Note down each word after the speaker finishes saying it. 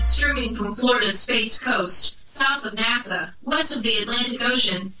streaming from Florida's Space Coast, south of NASA, west of the Atlantic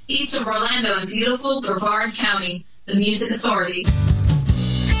Ocean, east of Orlando in beautiful Brevard County, the Music Authority.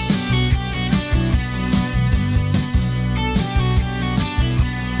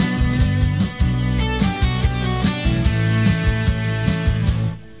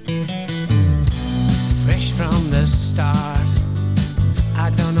 Fresh from the start,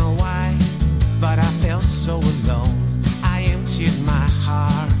 I don't know why, but I felt so alone. I emptied my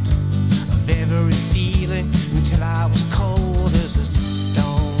heart of every feeling until I was cold as a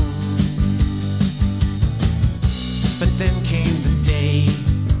stone. But then came the day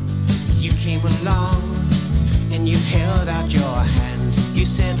you came along and you held out your hand. You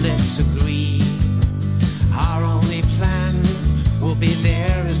said, let's agree, our only plan will be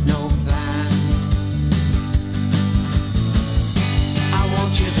there is no plan. I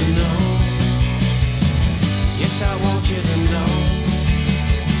want you to know, yes, I want you to know,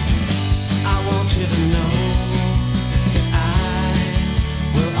 I want you to know that I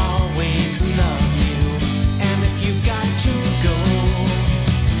will always love you. And if you've got to go,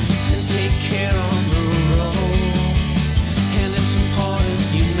 then take care on the road. And it's important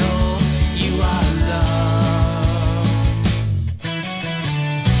you know you are loved.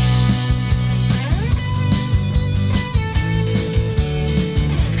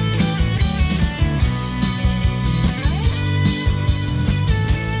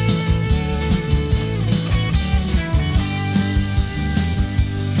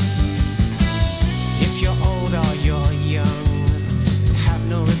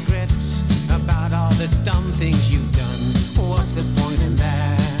 Dumb things you've done, what's the point in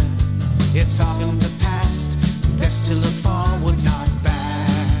that? It's all in the past, best to look forward, not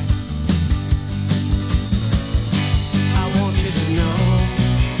back. I want you to know,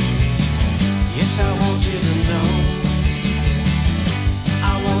 yes, I want you to know,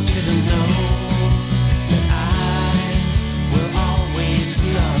 I want you to know that I will always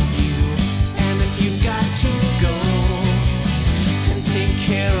love you. And if you've got to go, then take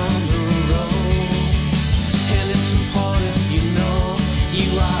care on the road. It's important you know you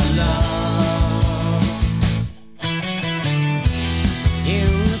are loved.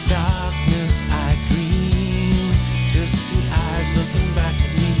 In the darkness I dream to see eyes looking back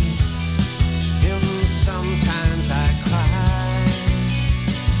at me. And sometimes I cry,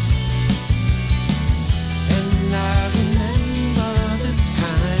 and I remember the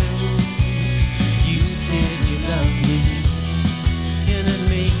times you said you loved me, and it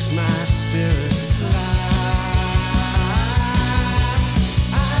makes my spirit fly.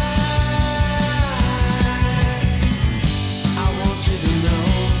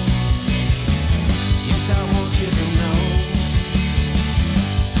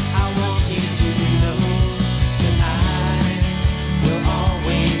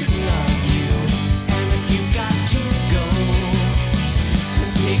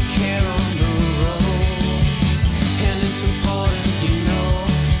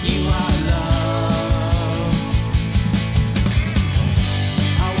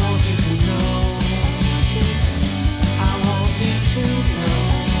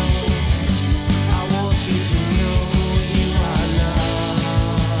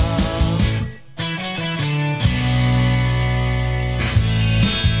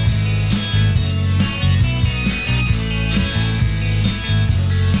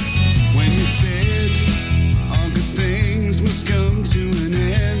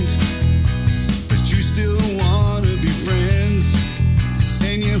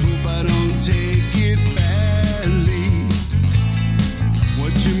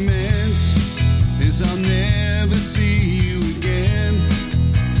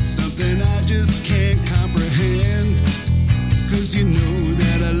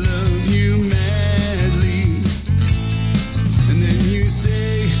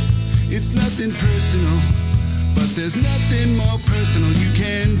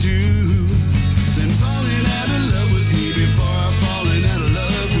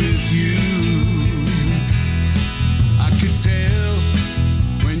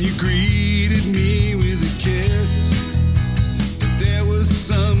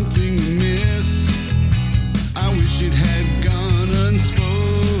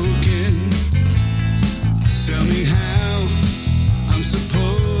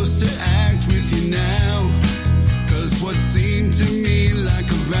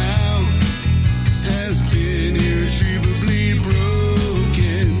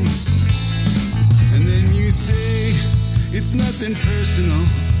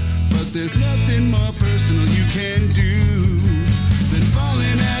 There's nothing more personal you can do than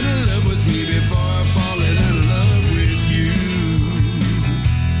falling out of love with me before falling out of love with you.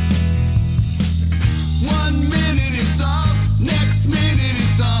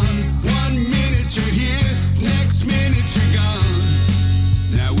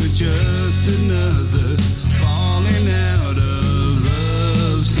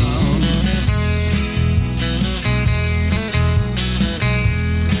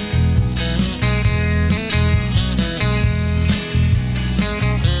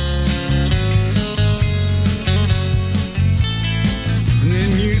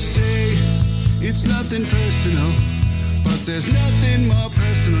 you say it's nothing personal, but there's nothing more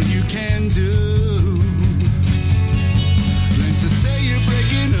personal you can do than to say you're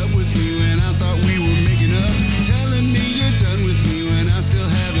breaking up with me when I thought we were making up, telling me you're done with me when I still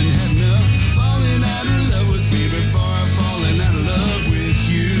haven't had enough, falling out of love with me before I've fallen out of love with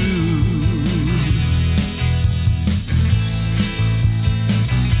you.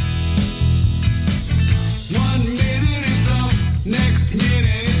 One minute it's off, next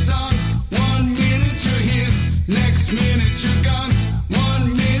minute it's on. 1 minute you're here, next minute you're gone.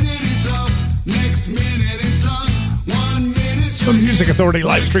 1 minute it's off, next minute it's on. 1 minute The Music Authority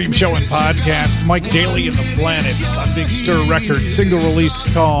live stream show and podcast. Mike Daly and the Planet on Big Stir Records. Single release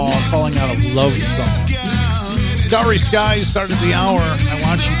called Falling Out of Love Song. Starry Skies started the hour. I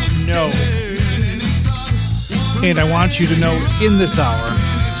want you to know. And I want you to know in this hour.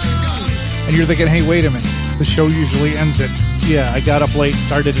 And you're thinking, hey, wait a minute. The show usually ends at, yeah, I got up late,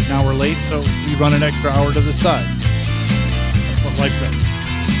 started an hour late, so we run an extra hour to the side. That's what life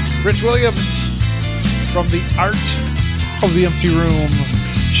is. Rich Williams from The Art of the Empty Room.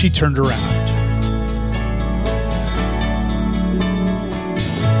 She Turned Around.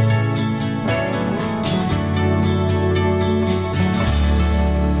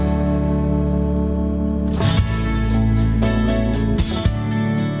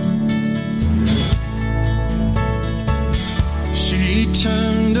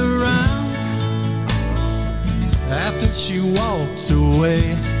 Turned around after she walked away,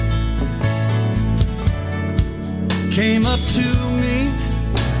 came up to me,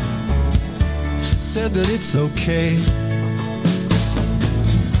 said that it's okay.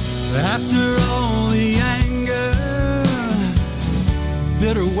 After all the anger,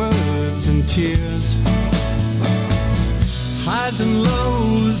 bitter words and tears, highs and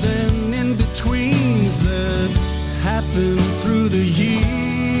lows and in-betweens that happened through the years.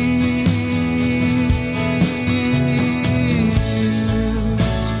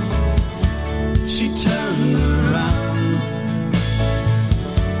 She turned around.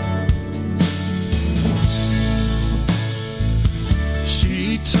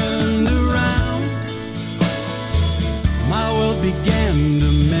 She turned around. My world began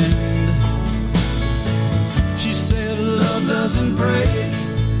to mend. She said love doesn't break,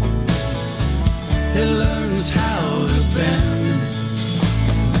 it learns how to bend.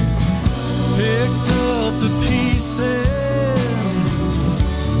 Picked up the pieces,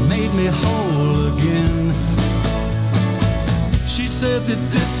 made me whole again. She said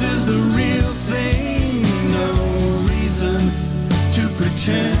that this is the real thing, no reason to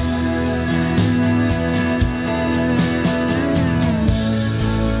pretend.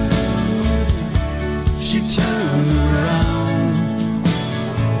 She turned around.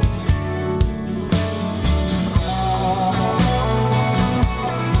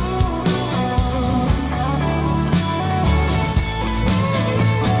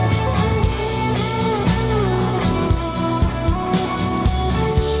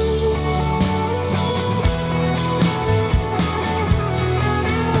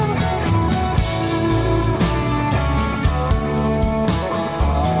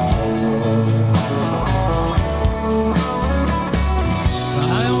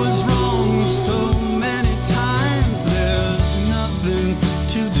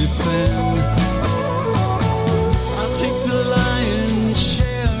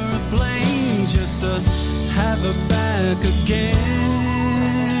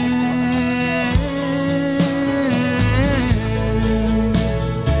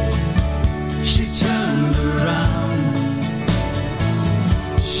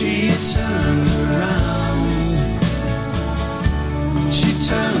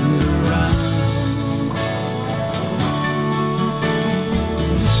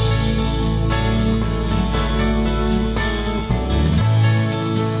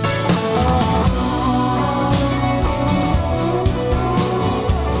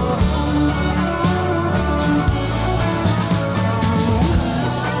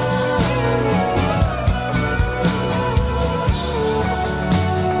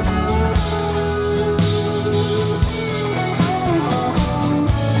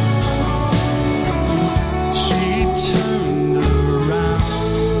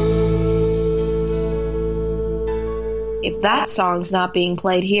 If that song's not being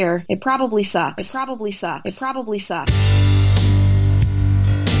played here, it probably sucks. It probably sucks. It probably sucks.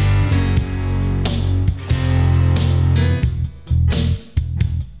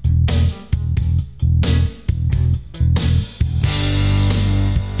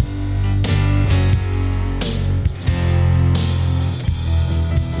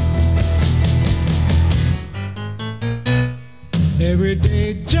 Every day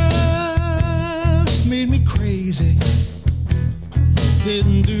They just made me crazy.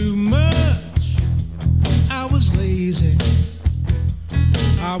 Didn't do much. I was lazy.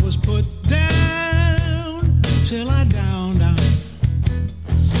 I was put down till I downed out.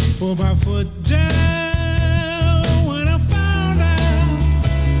 Put my foot down when I found out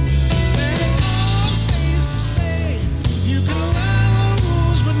that it all stays the same. You can learn the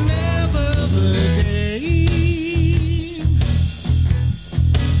rules, but never the game.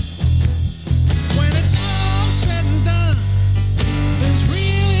 When it's all said and done, there's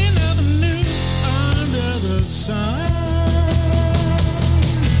really nothing new under the sun.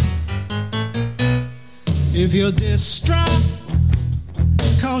 If you're distraught,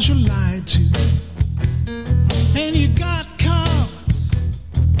 'cause you lied to, and you got caught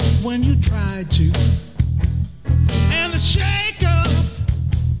when you tried to, and the shake-up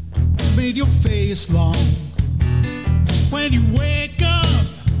made your face long. When you wake up,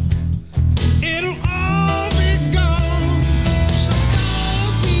 it'll all be gone. So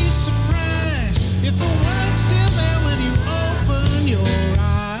don't be surprised if the world's still there when you open your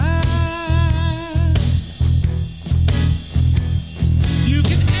eyes. You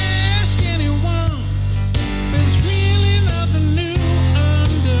can ask anyone, there's really nothing new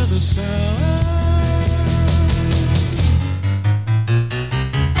under the sun.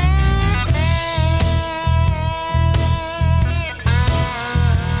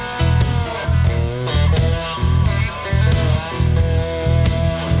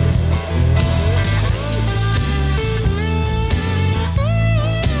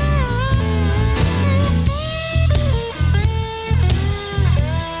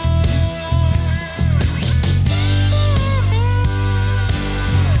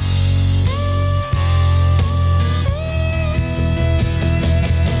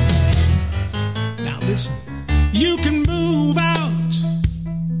 Now listen, you can move out,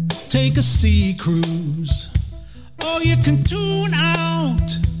 take a sea cruise, or you can tune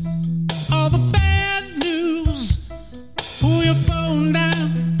out all the bad news. Pull your phone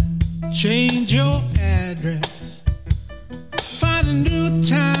down, change your address, find a new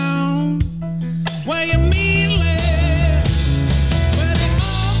town where you mean less. But it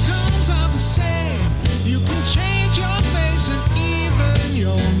all comes out the same. You can change your face and even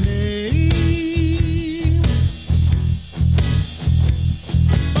your name.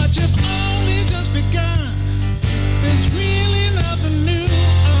 But you've only just begun. There's really nothing new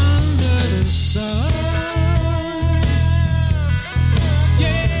under the sun.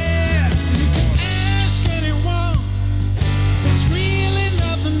 Yeah, you can ask anyone. There's really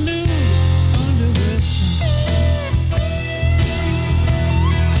nothing new under the sun.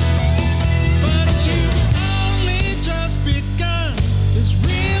 But you've only just begun. There's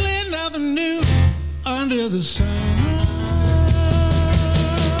really nothing new under the sun.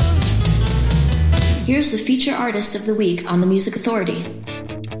 Here's the feature artist of the week on the Music Authority.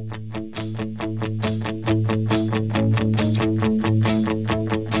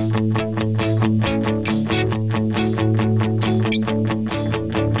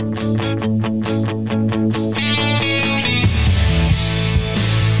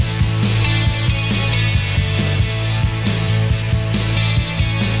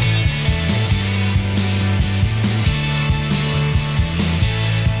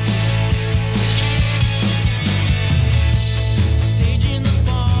 Staging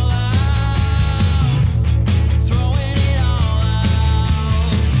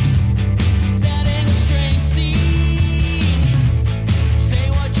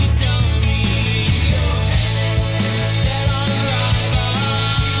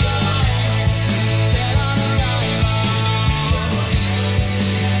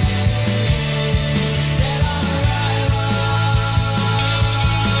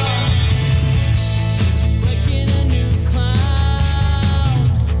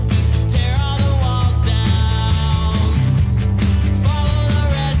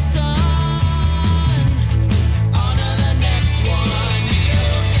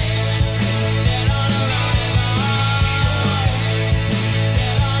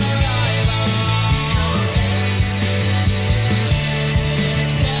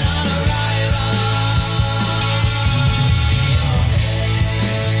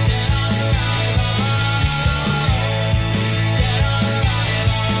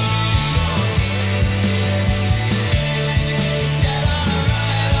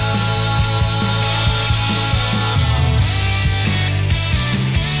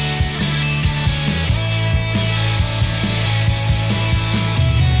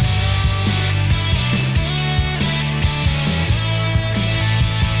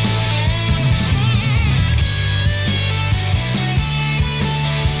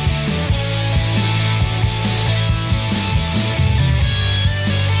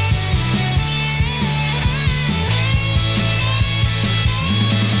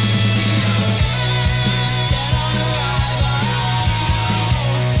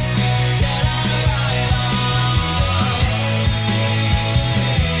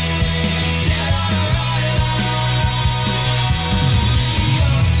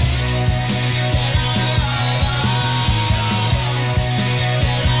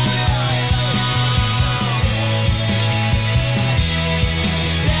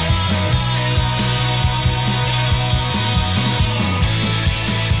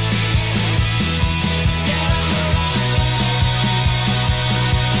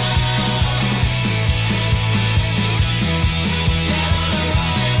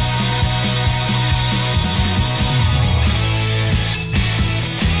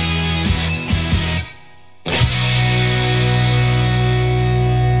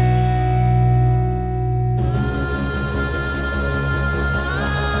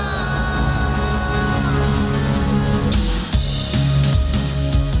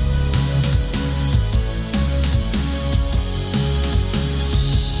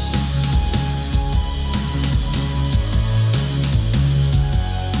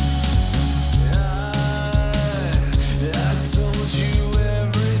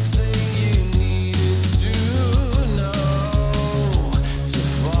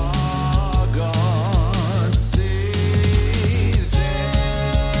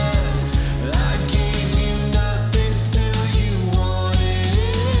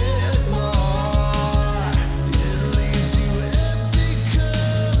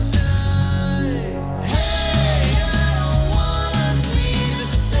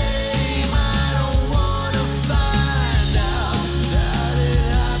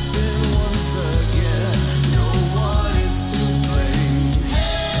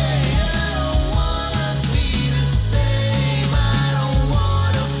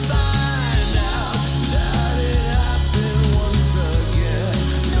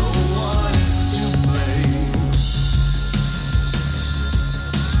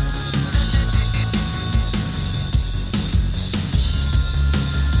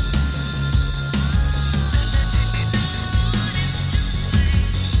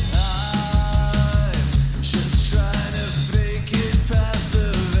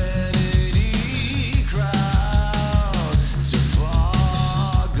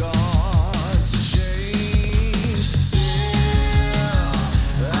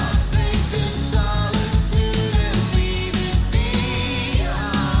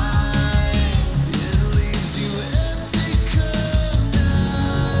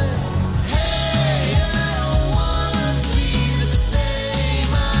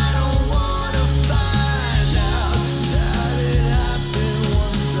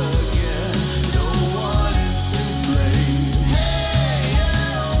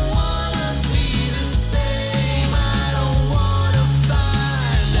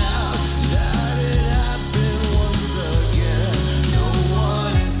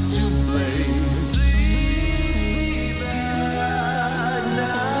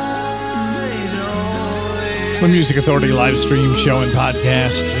The Music Authority live stream show and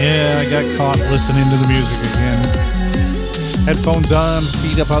podcast. Yeah, I got caught listening to the music again. Headphones on,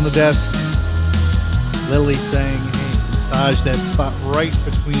 feet up on the desk. Lily saying, hey, massage that spot right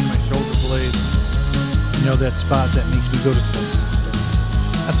between my shoulder blades. You know, that spot that makes me go to sleep.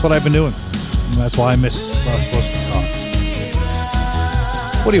 That's what I've been doing. And that's why I missed what I was supposed to talk.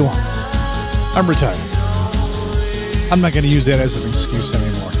 What do you want? I'm retired. I'm not going to use that as an excuse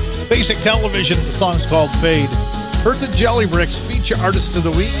anymore. Basic Television, the song's called Fade. Heard the Jelly Bricks, feature artist of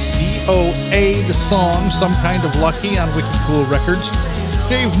the week. DOA, the song, Some Kind of Lucky on Wicked Cool Records.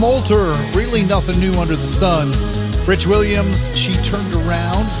 Dave Moulter, Really Nothing New Under the Sun. Rich Williams, She Turned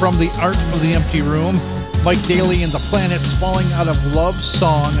Around, From the Art of the Empty Room. Mike Daly and the Planets Falling Out of Love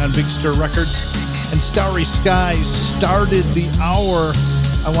song on Big Stir Records. And Starry Skies started the hour.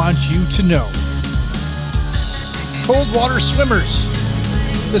 I Want You to Know. Cold Water Swimmers.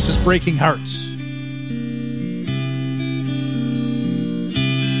 This is Breaking Hearts.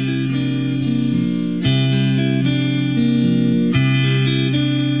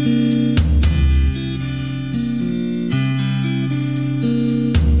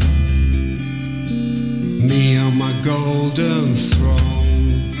 Me on my golden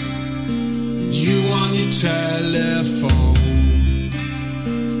throne, you on your telephone.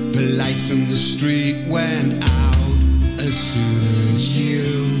 The lights in the street went out as soon as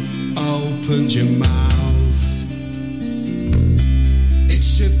you opened your mouth. It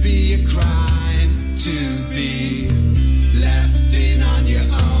should be a crime to be left in on your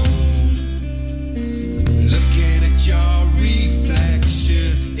own. Looking at your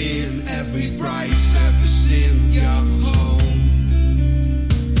reflection in every bright surface in your home.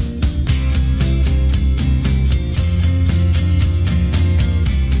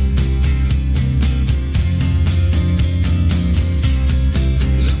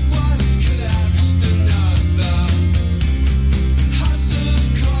 Look what's collapsed and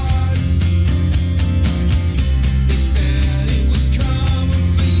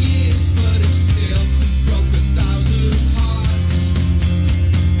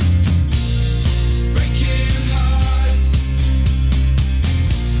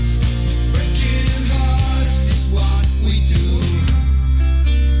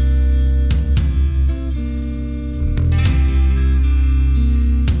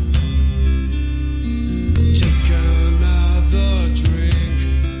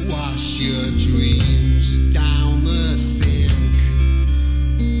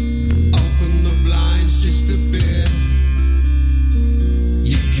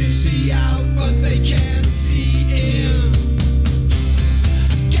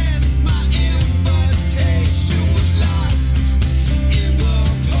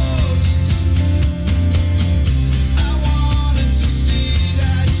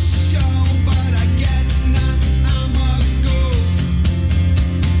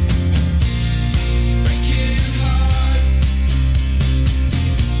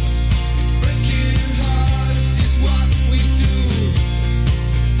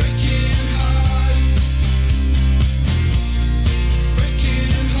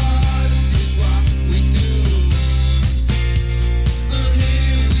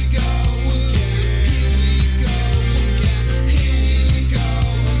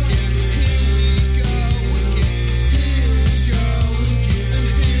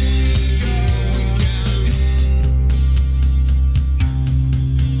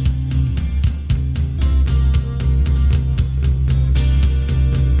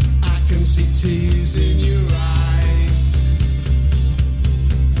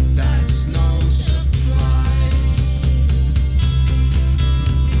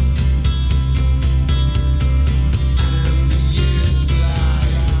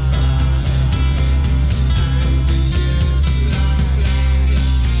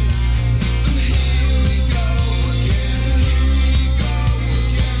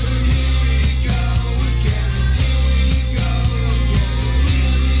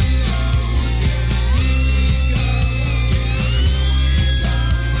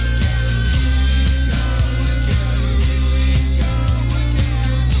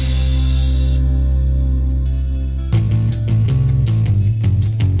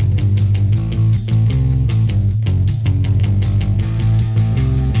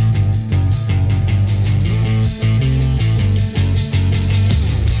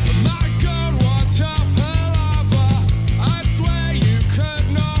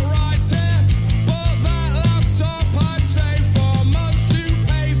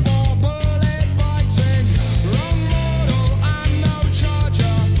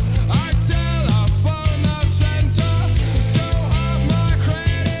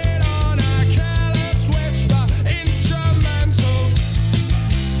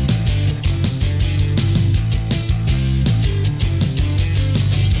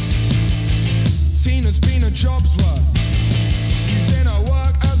seen as being a job's worth. Using her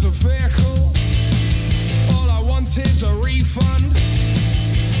work as a vehicle. All I want is a refund.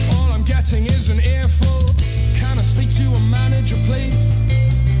 All I'm getting is an earful. Can I speak to a manager, please?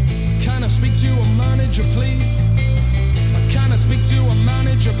 Can I speak to a manager, please? Can I speak to a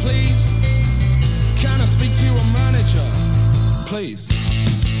manager, please? Can I speak to a manager, please?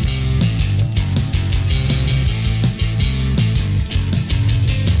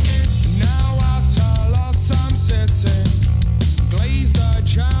 Now at her lost I'm sitting, glazed eye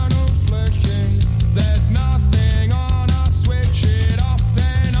channel flicking. There's nothing on, I switch it off,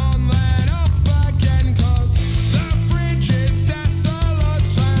 then on, then off again. Cause the fridge is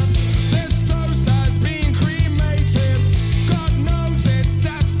desolate and this toast has been cremated. God knows it's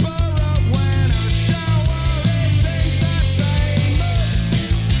desperate when a shower is entertainment.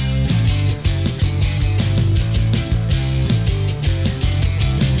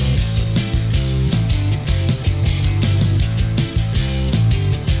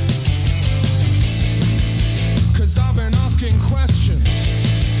 Cause I've been asking questions,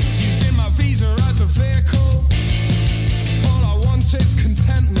 using my visa as a vehicle. All I want is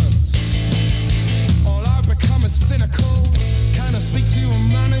contentment. All I've become is cynical. Can I speak to a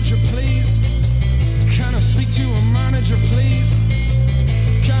manager, please? Can I speak to a manager, please?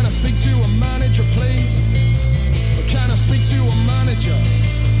 Can I speak to a manager, please? Can I speak to a manager?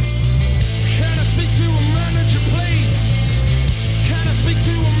 Can I speak to a manager, please? Can I speak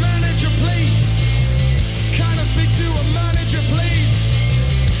to a manager, please? Can I speak to a manager, please?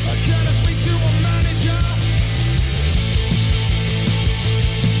 Can I speak to a manager?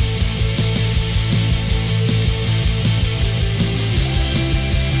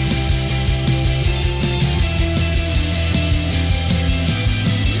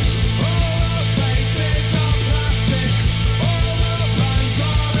 All the faces are plastic, all the bands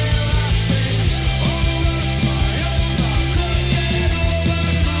are elastic, all the smiles are crooked, all the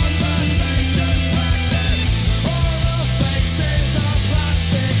conversations practice. All the faces are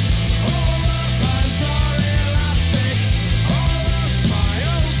plastic, all the bands are elastic, all the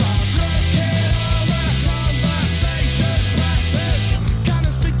smiles are crooked, all the conversations practice. Can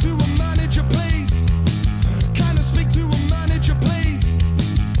I speak to a manager, please? Can I speak to a manager, please?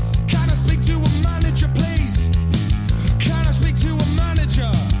 Can I speak to a manager, please? Can I speak to a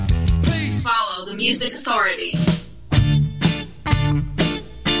manager, please? Follow the Music Authority.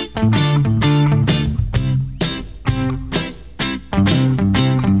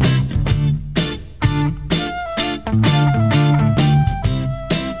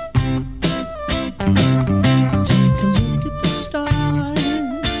 Take a look at the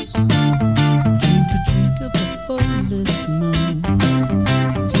stars. Drink a drink of the fullest moon.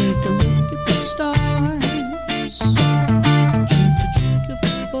 Take a look at the stars. Drink a drink of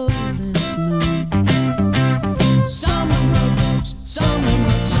the fullest moon. Someone wrote books, someone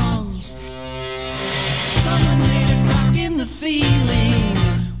wrote songs. Someone made a crack in the ceiling.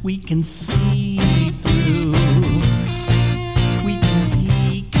 We can see through. We can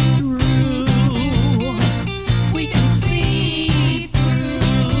peek through. We can see through.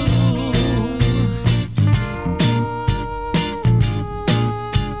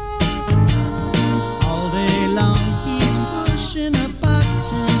 All day long he's pushing a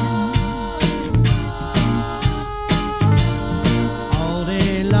button. All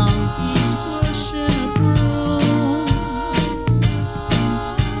day long he's pushing a broom.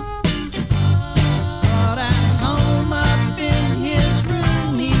 But at home up in his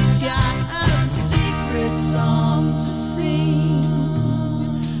room he's got a secret song to sing.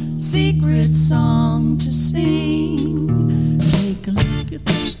 Secret song to sing. Take a look at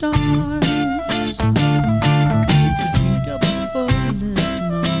the stars. Take a drink of the fullest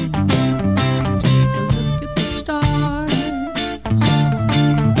moon. Take a look at the stars.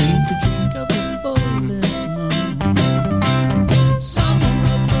 Drink a drink of the fullest moon. Someone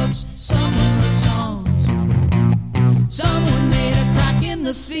wrote books, someone wrote songs. Someone made a crack in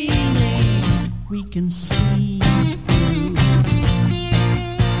the ceiling. We can see through.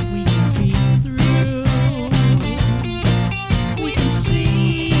 We can peek through. We can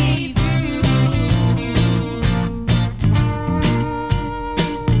see through.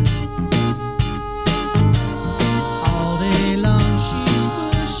 All day long she's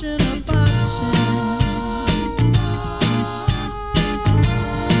pushing a button.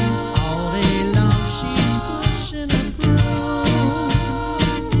 All day long she's pushing a broom.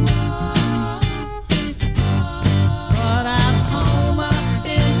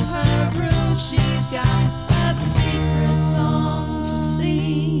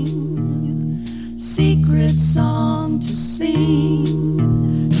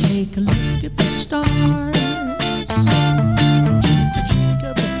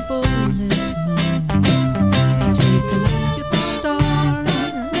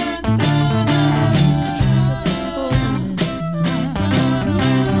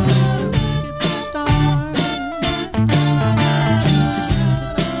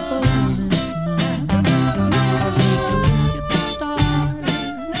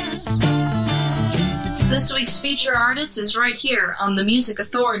 Feature Artist is right here on the Music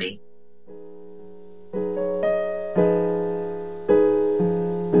Authority.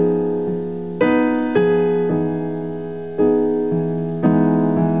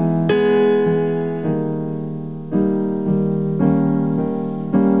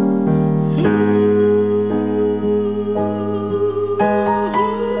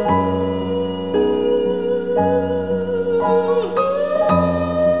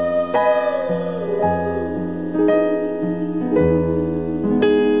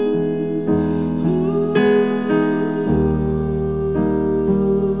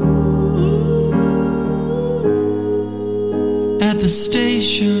 At the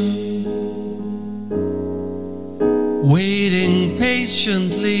station, waiting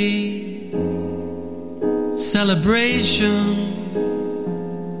patiently, celebrations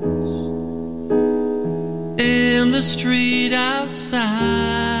in the street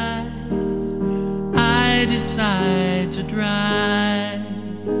outside. I decide to drive.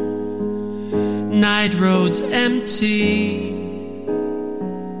 Night roads empty,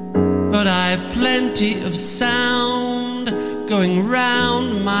 but I've plenty of sound going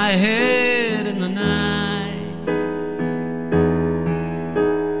round my head in the night.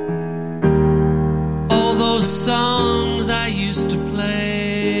 All those songs I used to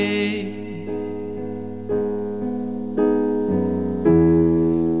play,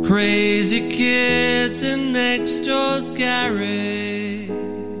 crazy kids in next door's garage,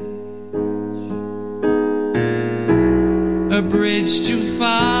 a bridge too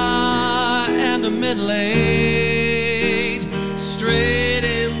far and a middle-aged straight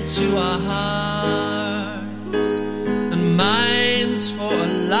into our hearts and minds for a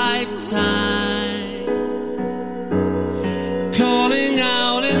lifetime, calling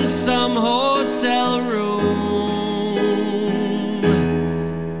out in some hotel room,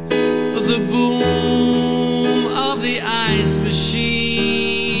 the boom of the ice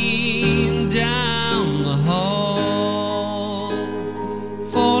machine down the hall,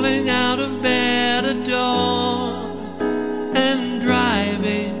 falling out of bed at dawn and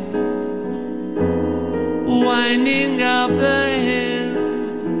driving, winding up the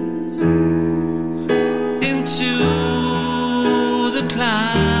hills into the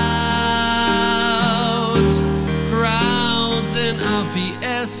clouds, crowds in our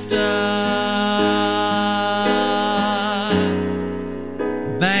fiesta,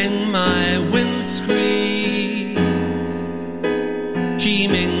 bang my windscreen,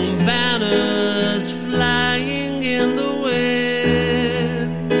 teeming banners flying in the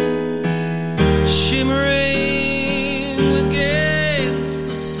wind, shimmering against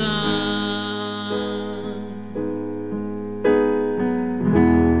the sun.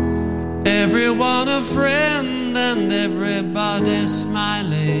 Everyone a friend and everybody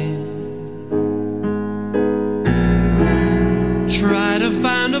smiling. Try to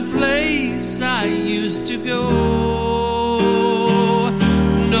find a place I used to go,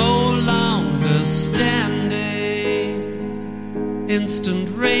 no longer standing. Instant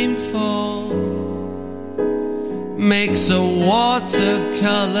rainfall makes a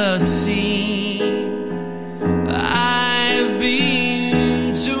watercolor scene. I've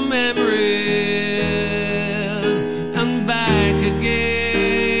been to memories and back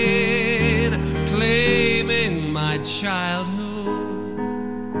again, claiming my childhood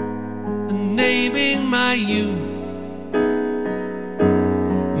and naming my youth,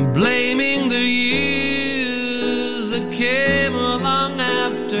 blaming the years that came along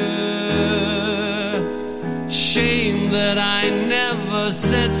after. Shame that I never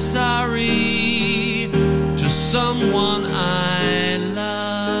said sorry to someone I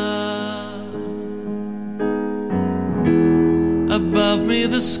love. Above me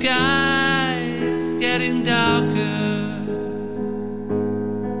the sky's getting darker,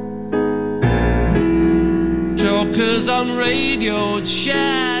 talkers on radio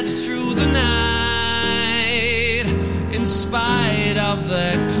chat through the night, in spite of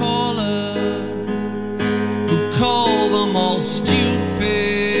their callers who call them all stupid.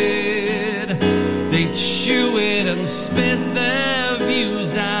 They chew it and spit their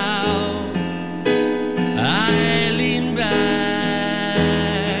views out. I lean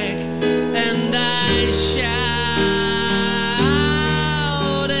back and I shout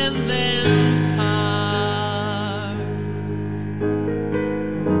and then part.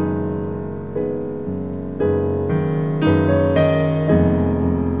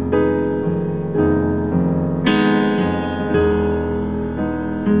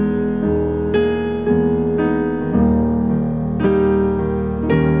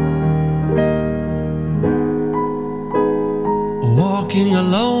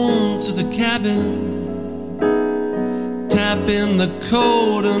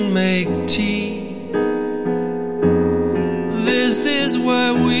 coat and make tea. This is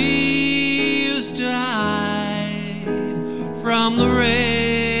where we used to hide from the rain.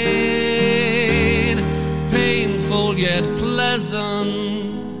 Painful yet pleasant,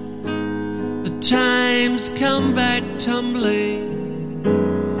 the times come back tumbling.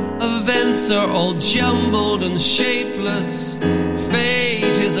 Events are all jumbled and shapeless.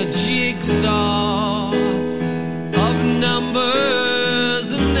 Fate is a jigsaw of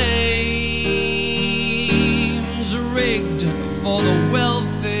numbers and names rigged for the wealthy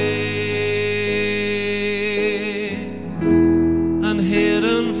and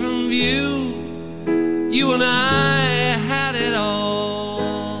hidden from view. You and I had it all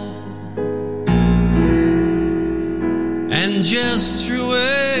and just threw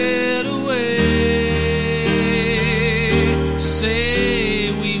it away.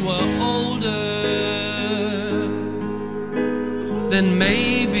 Say we were older, then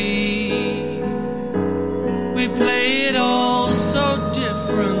maybe we play it all so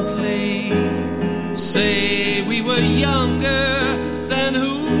differently. Say we were younger, then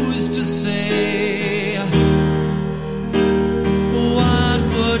who's to say what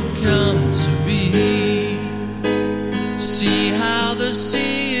would come to be? See how the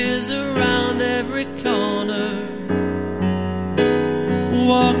sea is around every corner,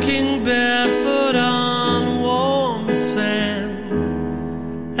 walking barefoot on warm sand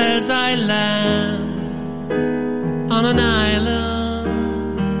as I land on an island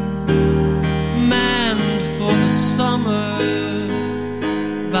manned for the summer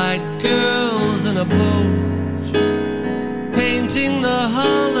by girls in a boat, painting the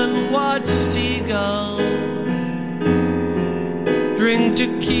hull and watch seagulls drink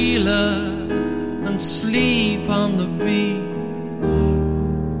tequila and sleep on the beach.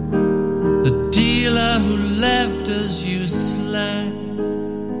 The dealer who left us you slept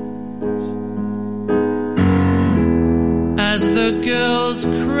as the girls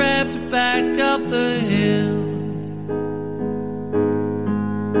crept back up the hill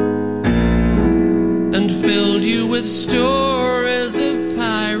and filled you with stories of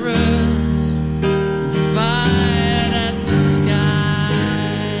pirates who fired at the sky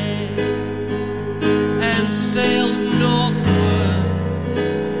and sailed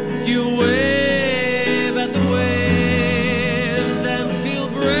northwards. You wave at the waves and feel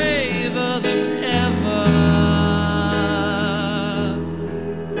braver than ever.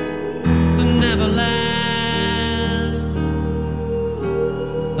 The Neverland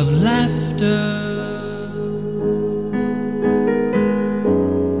of laughter.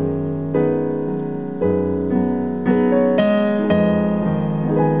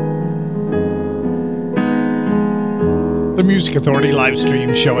 The Music Authority live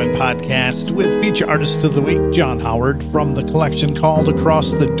stream show and podcast with feature artist of the week, John Howard, from the collection called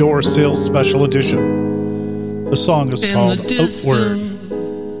Across the Door Sill Special Edition. The song is called Outward.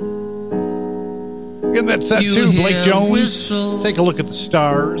 In that set too, Blake Jones, Take a Look at the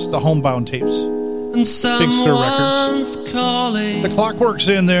Stars, the Homebound tapes, Big Stir Records. The Clockwork's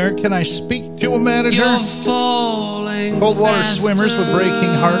in there, Can I Speak to a Manager? Cold Water Swimmers with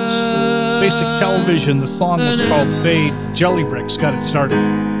Breaking Hearts. Basic Television, the song was called Fade. Jelly Bricks got it started.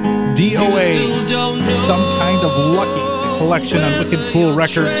 DOA, Some Kind of Lucky, collection on Wicked Cool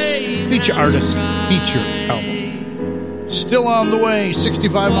Records. Feature artist, feature album. Still on the way,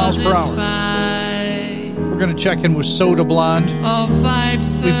 65 miles per hour. We're going to check in with Soda Blonde.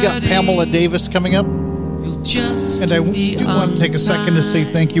 We've got Pamela Davis coming up. And I do want to take a second to say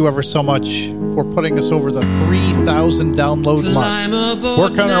thank you ever so much for putting us over the 3,000 download mark.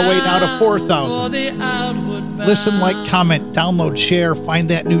 Work on our way now to 4,000. Listen, like, comment, download, share, find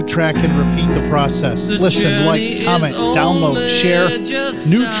that new track and repeat the process. Listen, like, comment, download, share,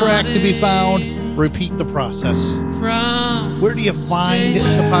 new track to be found, repeat the process. Where do you find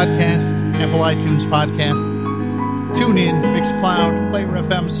the podcast? Apple iTunes Podcast, TuneIn, Mixcloud, Player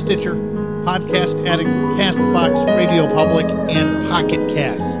FM, Stitcher, Podcast Addict, CastBox, Radio Public, and Pocket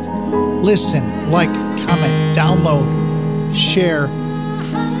Cast. Listen, like, comment, download, share,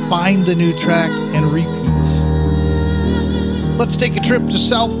 find the new track, and repeat. Let's take a trip to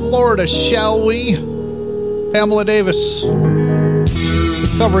South Florida, shall we? Pamela Davis,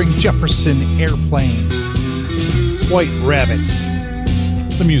 covering Jefferson Airplane, White Rabbit,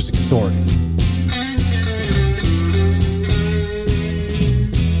 the Music Authority.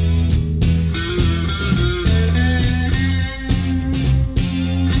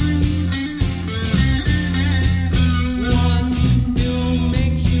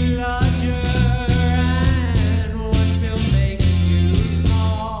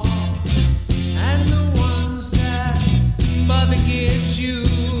 Again.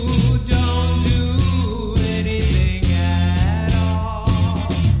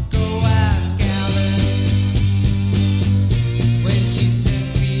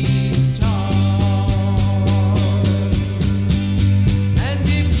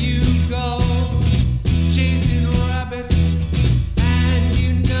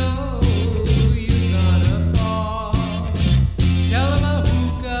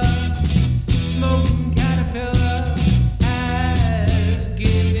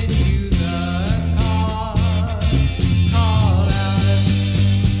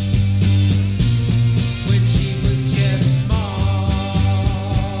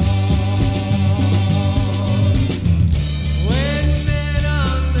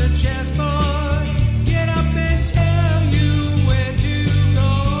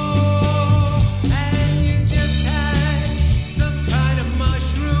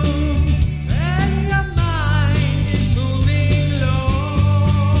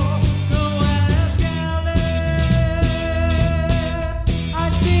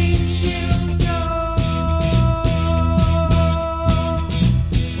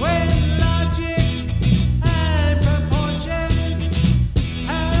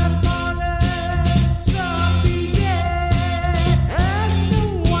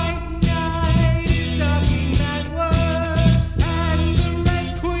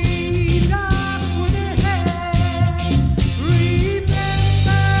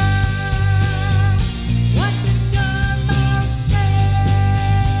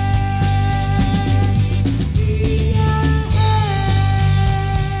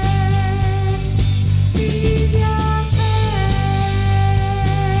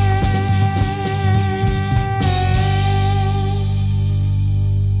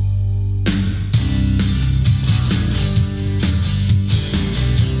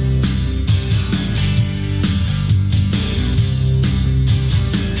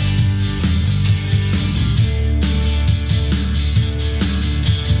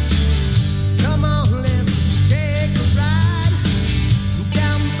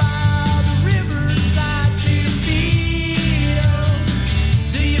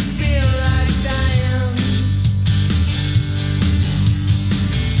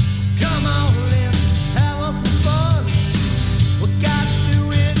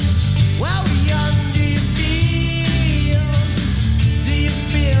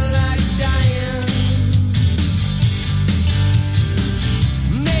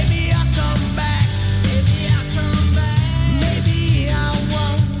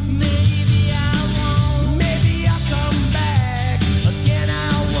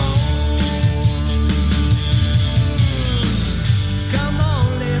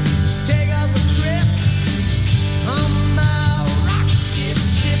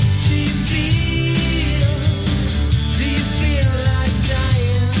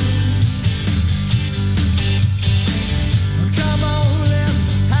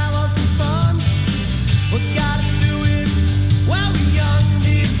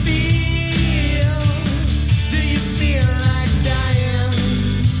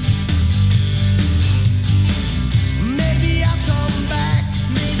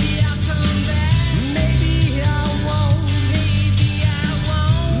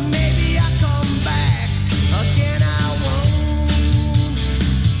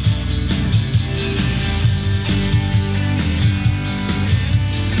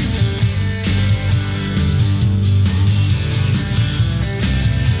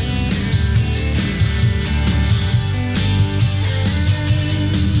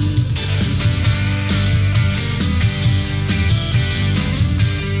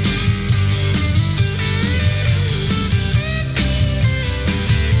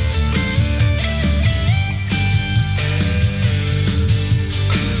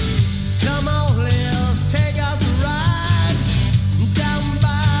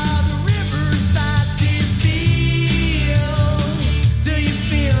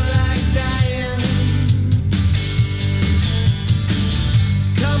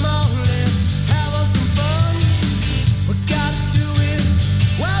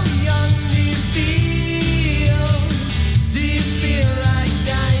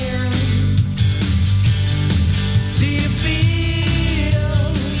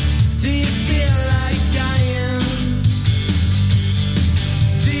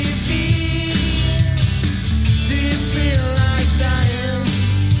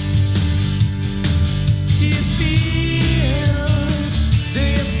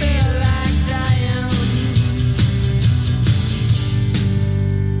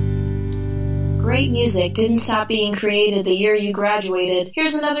 music didn't stop being created the year you graduated,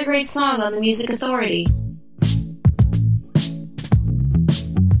 here's another great song on the Music Authority.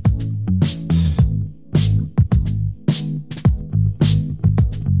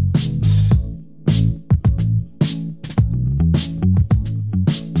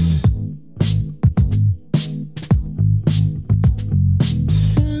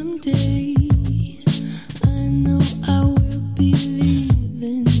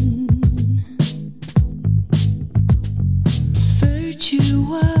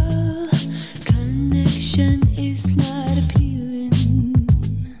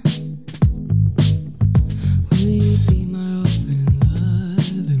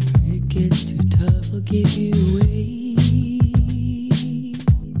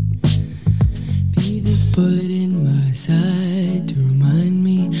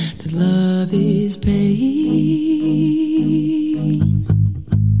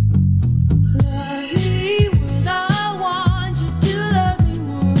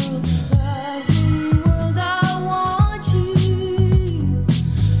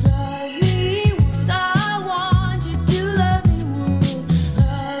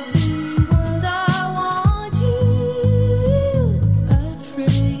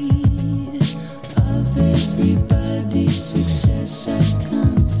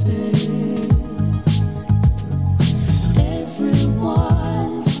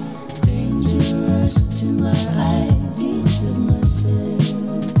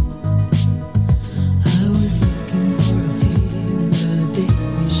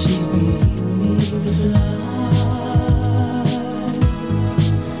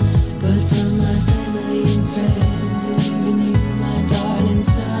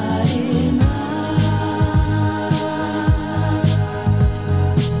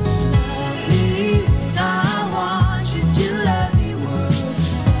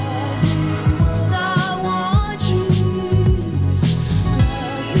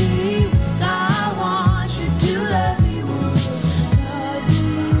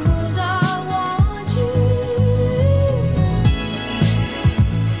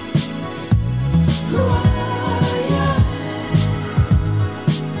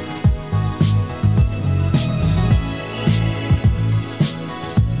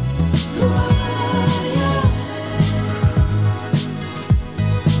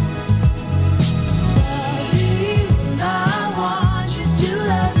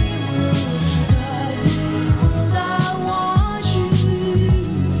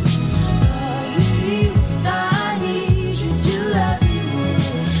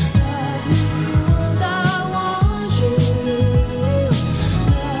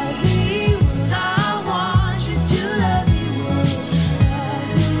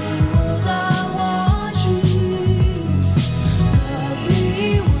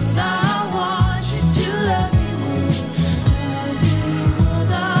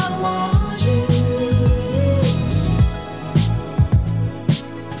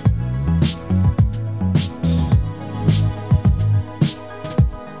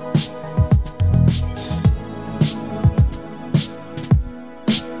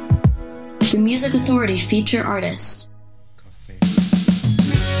 Music Authority feature artist.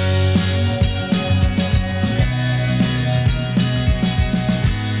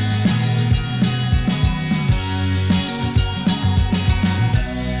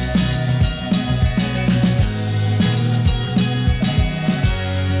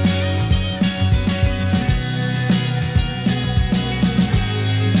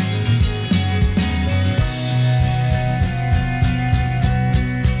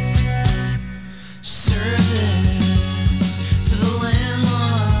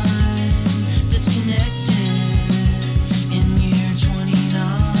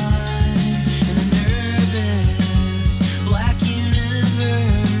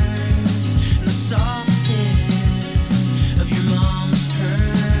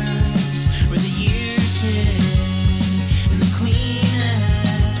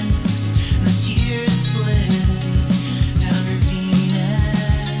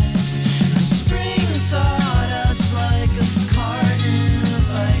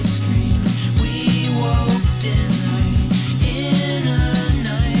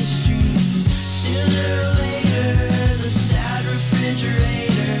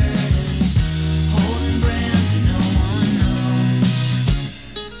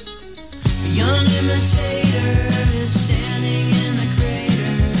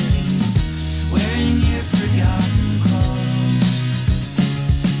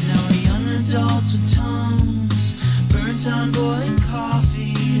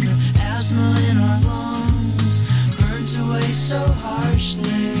 so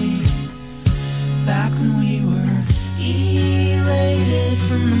harshly.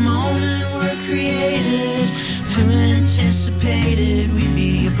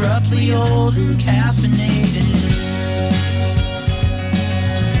 abruptly old and caffeinated.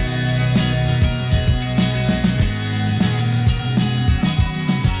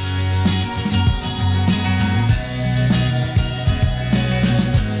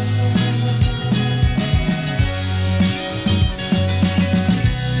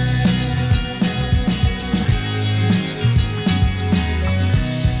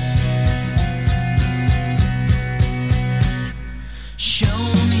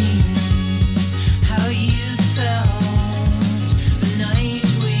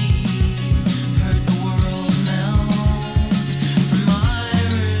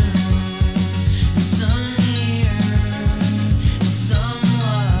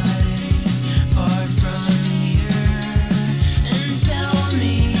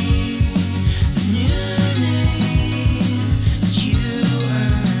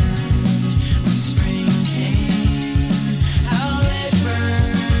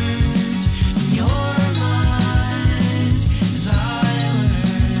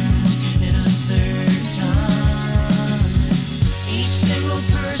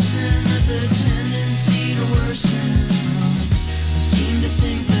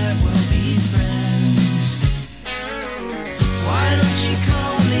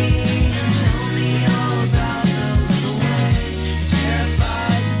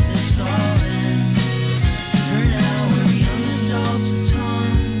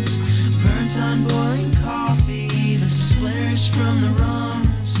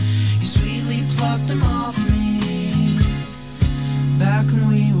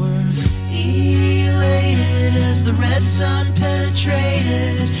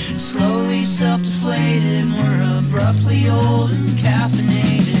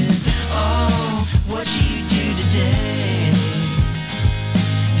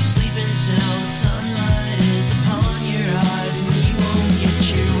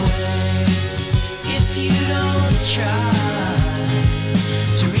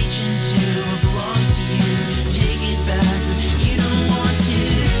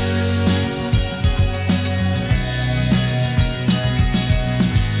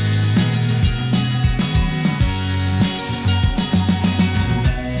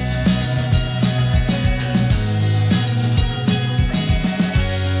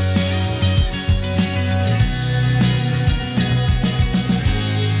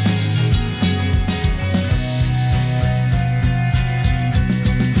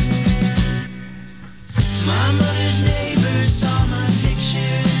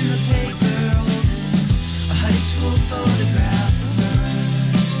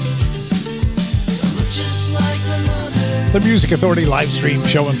 The Music Authority live stream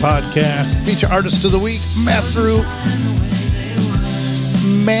show and podcast. Feature artist of the week, Matthew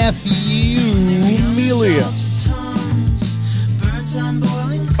Melia.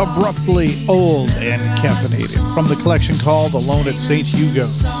 Abruptly old and caffeinated. From the collection called Alone at St. Hugo.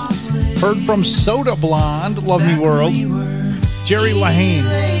 Heard from Soda Blonde, Love Me World. Jerry Lahane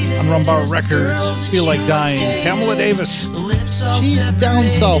on Rumbar Records, Feel Like Dying. Pamela Davis. She's down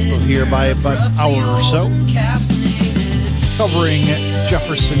south of here by about an hour or so. Covering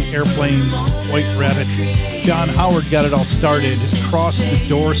Jefferson Airplane's White Rabbit. John Howard got it all started. Cross the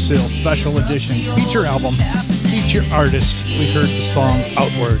Door Sill Special Edition. Feature album. Feature artist. We heard the song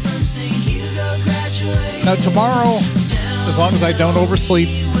Outward. Now tomorrow, as long as I don't oversleep,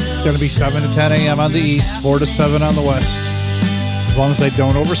 it's going to be 7 to 10 a.m. on the east, 4 to 7 on the west. As long as I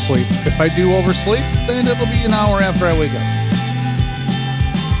don't oversleep. If I do oversleep, then it'll be an hour after I wake up.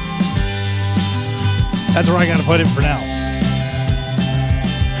 That's where I got to put it for now.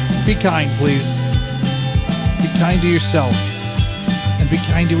 Be kind, please. Be kind to yourself. And be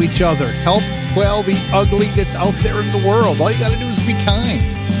kind to each other. Help quell the ugly that's out there in the world. All you got to do is be kind.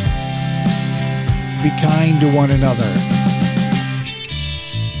 Be kind to one another.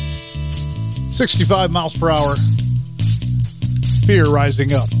 65 miles per hour. Fear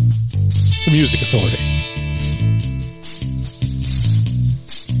rising up. The Music Authority.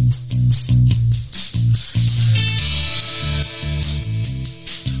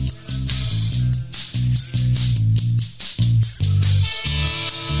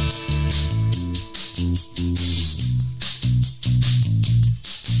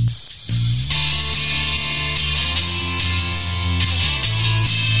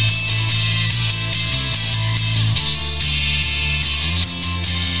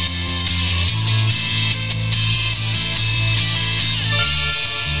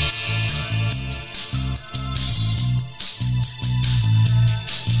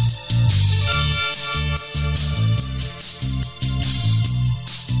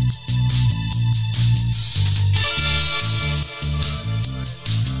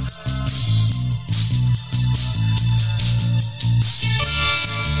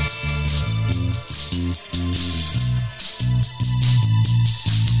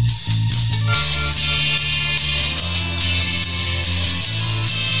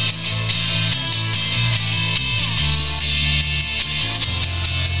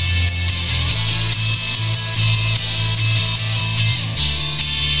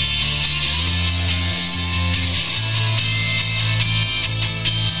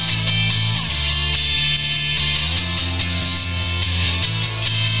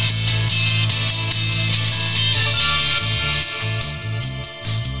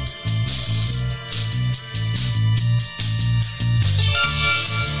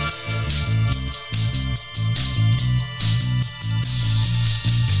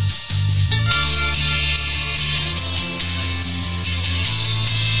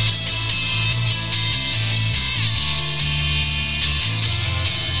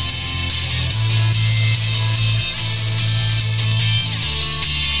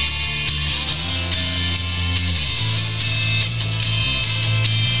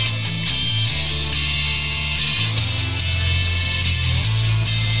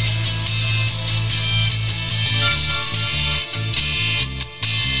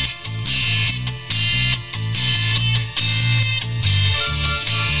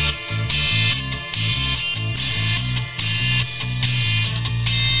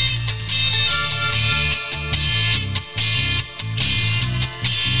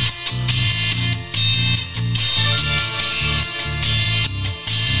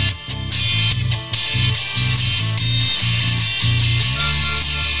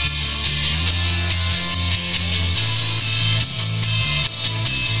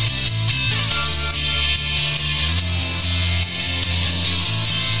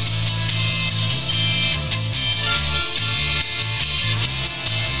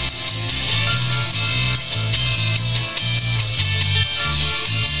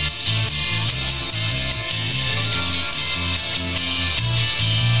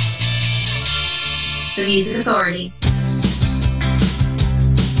 Music Authority.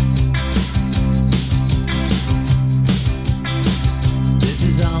 This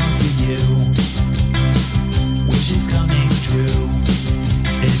is all for you. Wishes coming true.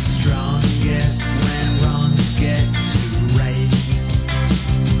 It's strongest when wrongs get to right.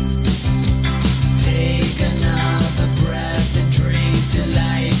 Take another breath and drink to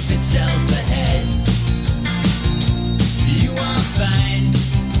life itself ahead. You are fine.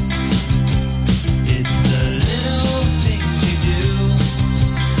 It's the little things you do.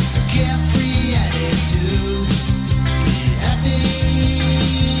 A carefree attitude. Be happy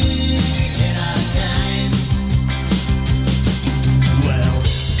in our time. Well,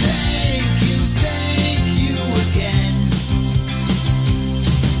 thank you again.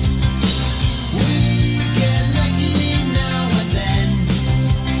 We get lucky now and then.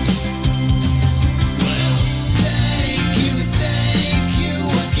 Well, thank you again.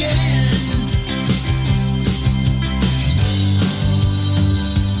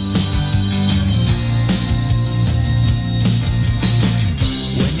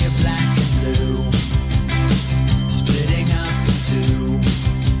 When you're black and blue, splitting up in two,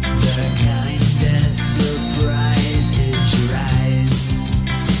 the kindest surprise is your eyes.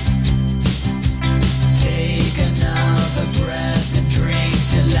 Take another breath and drink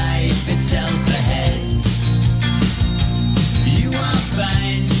to life itself ahead. You are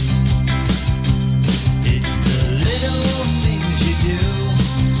fine. It's the little things you do.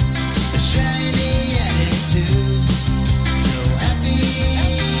 A shiny attitude. So happy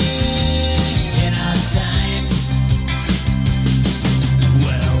in our time.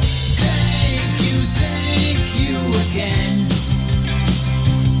 Well, thank you again.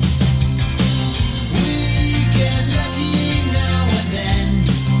 We get lucky now and then.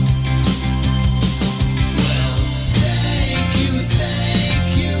 Well, thank you again.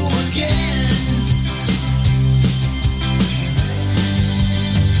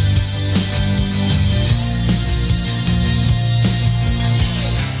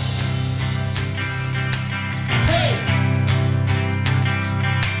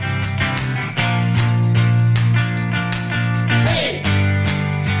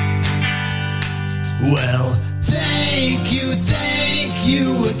 Well, thank you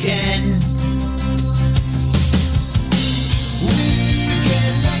again.